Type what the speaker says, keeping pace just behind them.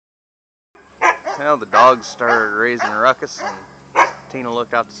Well, the dogs started raising a ruckus, and Tina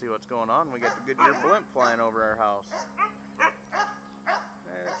looked out to see what's going on. We got the Goodyear blimp flying over our house.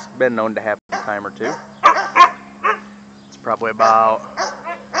 It's been known to happen a time or two. It's probably about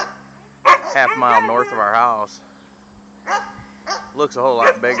half a mile north of our house. Looks a whole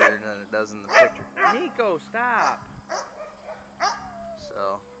lot bigger than it does in the picture. Nico, stop!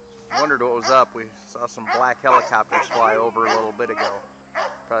 So, wondered what was up. We saw some black helicopters fly over a little bit ago.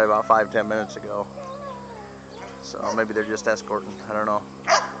 Probably about 5-10 minutes ago. So maybe they're just escorting. I don't know.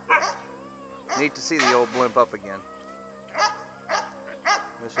 Neat to see the old blimp up again.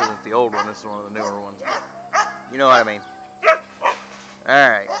 This isn't the old one. This is one of the newer ones. You know what I mean.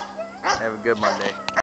 Alright. Have a good Monday.